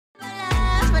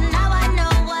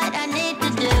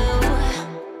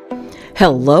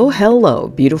Hello,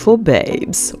 beautiful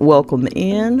babes. Welcome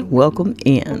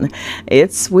in.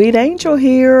 It's Sweet Angel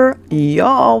here.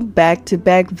 Y'all,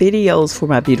 back-to-back videos for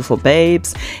my beautiful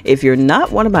babes. If you're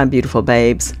not one of my beautiful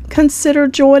babes, consider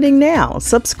joining now.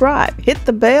 Subscribe, hit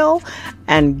the bell,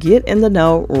 and get in the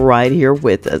know right here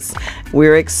with us.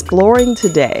 We're exploring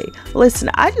today.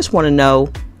 Listen, I just want to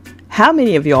know, how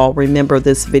many of y'all remember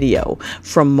this video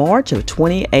from March of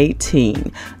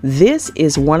 2018? This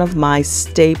is one of my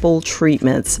staple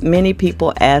treatments. Many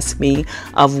people ask me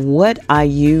of what I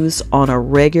use on a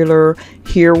regular.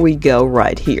 Here we go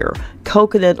right here.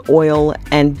 Coconut oil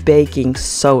and baking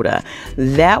soda.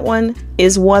 That one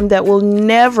is one that will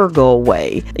never go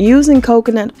away. Using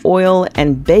coconut oil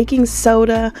and baking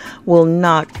soda will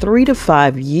knock 3 to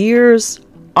 5 years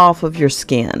off of your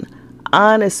skin.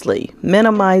 Honestly,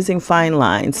 minimizing fine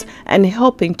lines and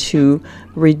helping to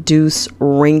reduce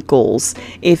wrinkles.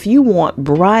 If you want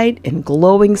bright and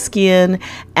glowing skin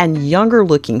and younger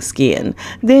looking skin,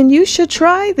 then you should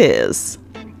try this.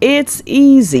 It's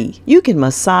easy. You can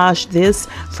massage this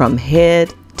from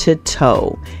head to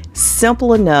toe.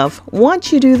 Simple enough.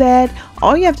 Once you do that,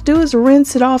 all you have to do is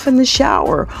rinse it off in the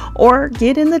shower or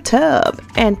get in the tub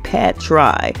and pat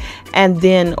dry. And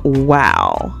then,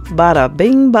 wow, bada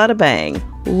bing, bada bang,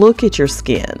 look at your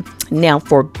skin. Now,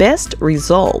 for best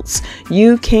results,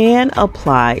 you can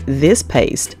apply this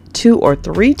paste 2 or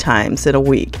 3 times in a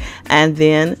week, and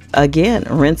then again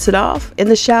rinse it off in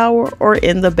the shower or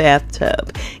in the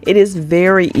bathtub. It is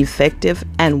very effective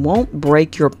and won't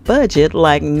break your budget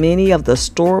like many of the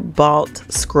store-bought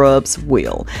scrubs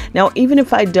will. Now, even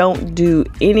if I don't do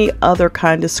any other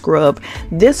kind of scrub,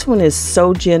 this one is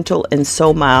so gentle and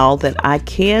so mild that I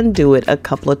can do it a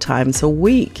couple of times a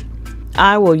week.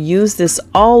 I will use this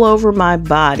all over my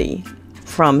body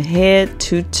from head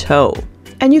to toe.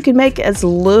 And you can make as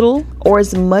little or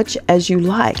as much as you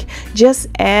like. Just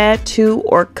add to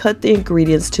or cut the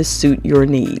ingredients to suit your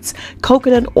needs.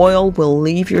 Coconut oil will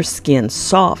leave your skin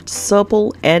soft,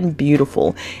 supple, and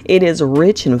beautiful. It is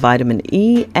rich in vitamin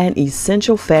E and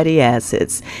essential fatty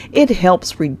acids. It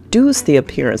helps reduce the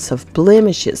appearance of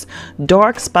blemishes,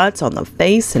 dark spots on the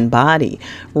face and body,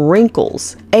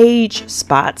 wrinkles, age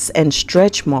spots, and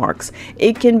stretch marks.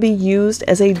 It can be used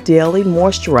as a daily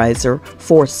moisturizer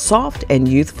for soft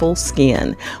and youthful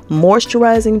skin,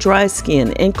 moisturizing dry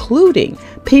skin, including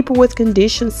people with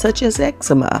conditions such as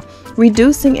eczema,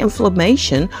 reducing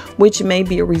inflammation, which may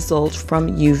be a result from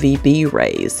UVB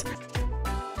rays,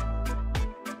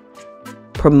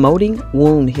 promoting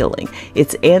wound healing.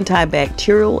 It's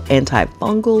antibacterial,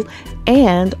 antifungal,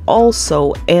 and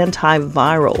also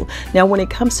antiviral. Now, when it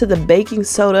comes to the baking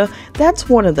soda, that's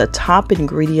one of the top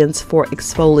ingredients for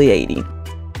exfoliating.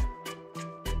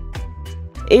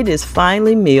 It is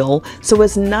finely milled, so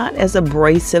it's not as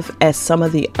abrasive as some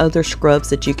of the other scrubs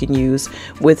that you can use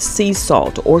with sea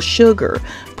salt or sugar.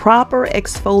 Proper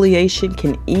exfoliation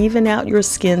can even out your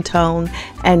skin tone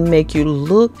and make you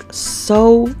look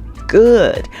so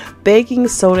good. Baking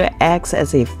soda acts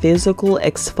as a physical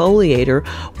exfoliator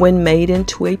when made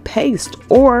into a paste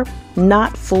or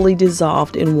not fully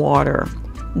dissolved in water.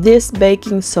 This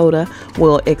baking soda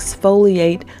will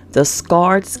exfoliate the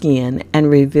scarred skin and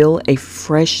reveal a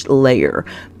fresh layer.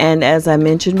 And as I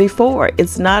mentioned before,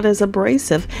 it's not as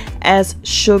abrasive as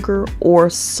sugar or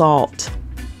salt.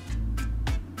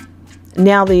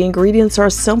 Now, the ingredients are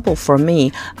simple for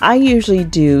me. I usually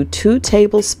do 2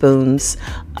 tablespoons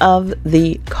of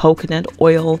the coconut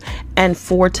oil and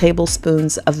 4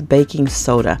 tablespoons of baking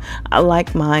soda. I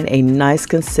like mine a nice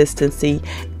consistency,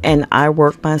 and I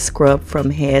work my scrub from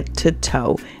head to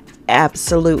toe.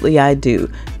 Absolutely I do,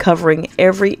 covering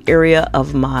every area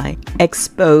of my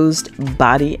exposed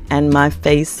body and my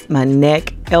face, my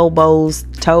neck, elbows,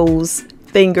 toes,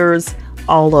 fingers,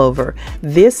 all over.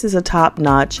 This is a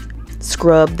top-notch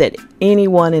scrub that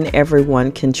anyone and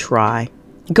everyone can try.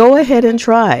 Go ahead and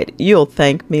try it. You'll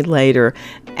thank me later.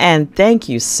 And thank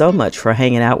you so much for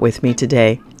hanging out with me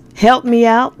today. Help me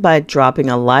out by dropping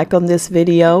a like on this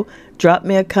video. Drop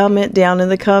me a comment down in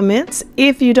the comments.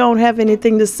 If you don't have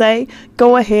anything to say,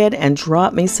 go ahead and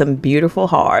drop me some beautiful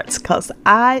hearts, because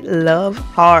I love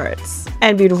hearts.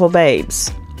 And beautiful babes,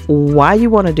 why you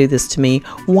want to do this to me?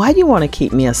 Why you want to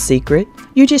keep me a secret?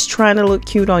 You just trying to look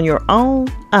cute on your own?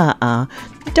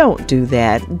 Don't do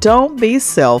that. Don't be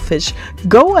selfish.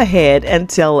 Go ahead and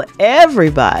tell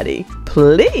everybody.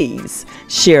 Please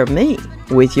share me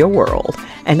with your world.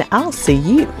 And I'll see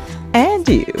you and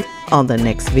you on the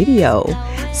next video.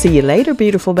 See you later,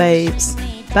 beautiful babes.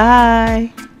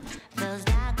 Bye.